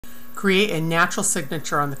Create a natural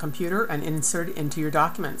signature on the computer and insert it into your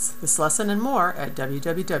documents. This lesson and more at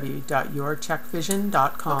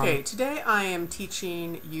www.yourcheckvision.com. Okay, today I am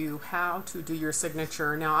teaching you how to do your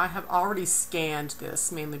signature. Now I have already scanned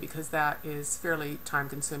this, mainly because that is fairly time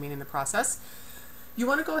consuming in the process. You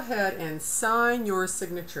want to go ahead and sign your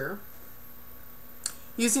signature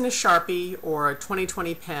using a Sharpie or a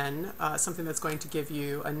 2020 pen, something that's going to give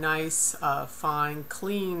you a nice, fine,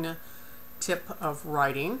 clean tip of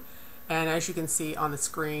writing. And as you can see on the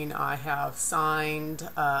screen, I have signed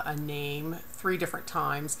a name 3 different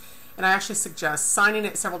times. And I actually suggest signing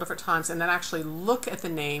it several different times and then actually look at the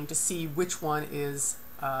name to see which one is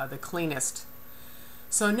the cleanest.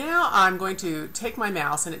 So now I'm going to take my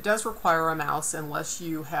mouse, and it does require a mouse unless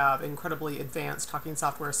you have incredibly advanced talking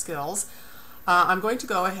software skills. I'm going to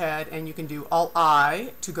go ahead, and you can do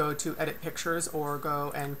Alt-I to go to Edit Pictures or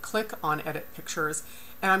go and click on Edit Pictures.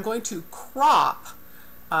 And I'm going to crop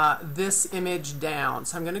this image down.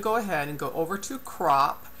 So I'm going to go ahead and go over to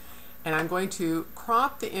Crop, and I'm going to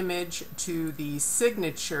crop the image to the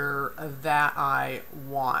signature that I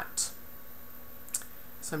want.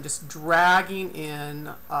 So I'm just dragging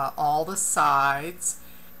in all the sides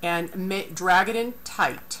and drag it in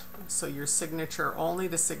tight so your signature, only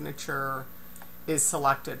the signature is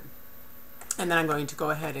selected. And then I'm going to go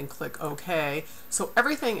ahead and click OK. So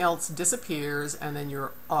everything else disappears, and then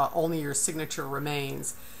only your signature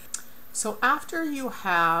remains. So after you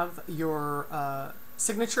have your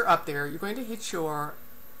signature up there, you're going to hit your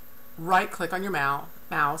right click on your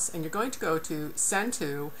mouse, and you're going to go to Send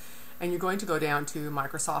To, and you're going to go down to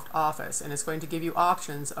Microsoft Office, and it's going to give you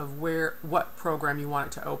options of what program you want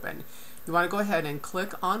it to open. You want to go ahead and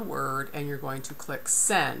click on Word, and you're going to click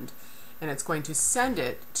Send. And it's going to send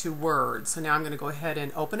it to Word. So now I'm going to go ahead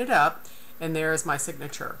and open it up, and there's my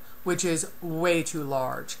signature, which is way too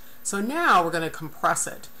large. So now we're going to compress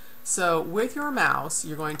it. So with your mouse,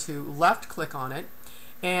 you're going to left click on it,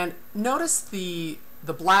 and notice the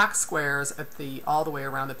black squares all the way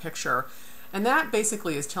around the picture. And that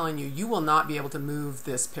basically is telling you you will not be able to move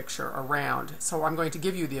this picture around. So I'm going to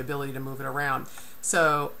give you the ability to move it around.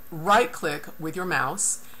 So right click with your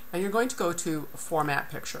mouse, and you're going to go to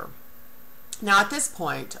Format Picture. Now at this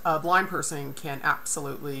point, a blind person can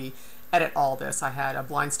absolutely edit all this. I had a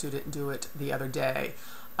blind student do it the other day.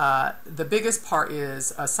 The biggest part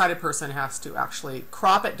is a sighted person has to actually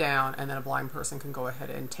crop it down, and then a blind person can go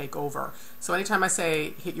ahead and take over. So anytime I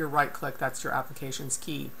say hit your right click, that's your application's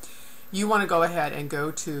key. You want to go ahead and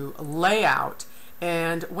go to Layout,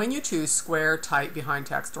 and when you choose Square, Type, Behind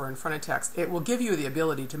Text, or in front of text, it will give you the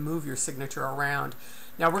ability to move your signature around.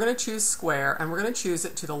 Now we're going to choose Square, and we're going to choose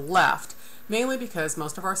it to the left, mainly because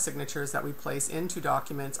most of our signatures that we place into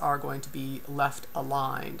documents are going to be left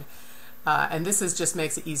aligned. And this just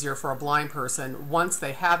makes it easier for a blind person. Once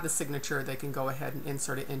they have the signature, they can go ahead and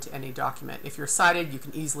insert it into any document. If you're sighted, you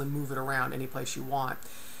can easily move it around any place you want.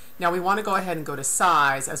 Now we want to go ahead and go to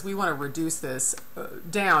size, as we want to reduce this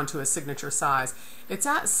down to a signature size. It's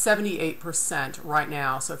at 78% right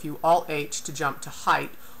now, so if you Alt-H to jump to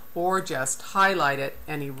height, or just highlight it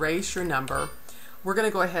and erase your number, we're going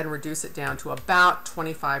to go ahead and reduce it down to about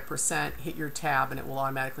 25%. Hit your tab and it will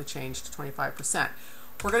automatically change to 25%.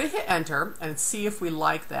 We're going to hit Enter and see if we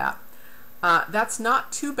like that. That's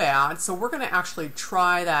not too bad, so we're going to actually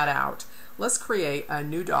try that out. Let's create a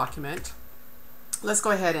new document. Let's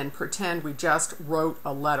go ahead and pretend we just wrote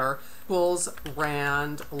a letter. Equals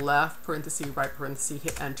rand left parenthesis right parenthesis,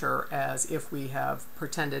 hit Enter as if we have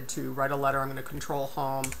pretended to write a letter. I'm going to Control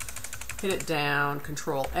Home, hit it down,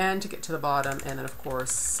 Control N to get to the bottom, and then of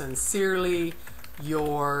course Sincerely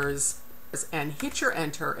Yours, and hit your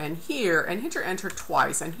Enter, and hit your Enter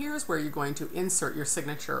twice, and here's where you're going to insert your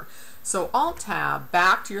signature. So Alt Tab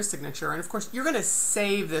back to your signature, and of course you're going to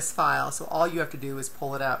save this file, so all you have to do is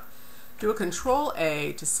pull it up. Do a Control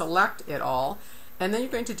A to select it all, and then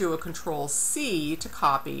you're going to do a Control C to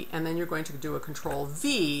copy, and then you're going to do a Control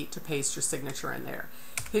V to paste your signature in there.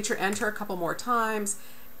 Hit your Enter a couple more times,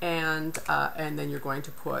 and then you're going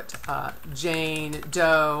to put Jane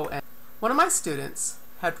Doe. And one of my students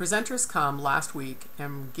had presenters come last week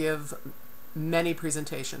and give many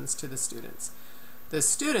presentations to the students. The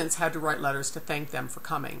students had to write letters to thank them for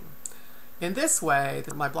coming. In this way,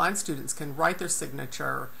 my blind students can write their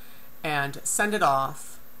signature and send it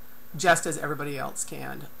off just as everybody else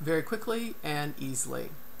can, very quickly and easily.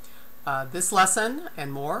 This lesson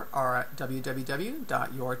and more are at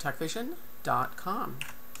www.yourcheckvision.com.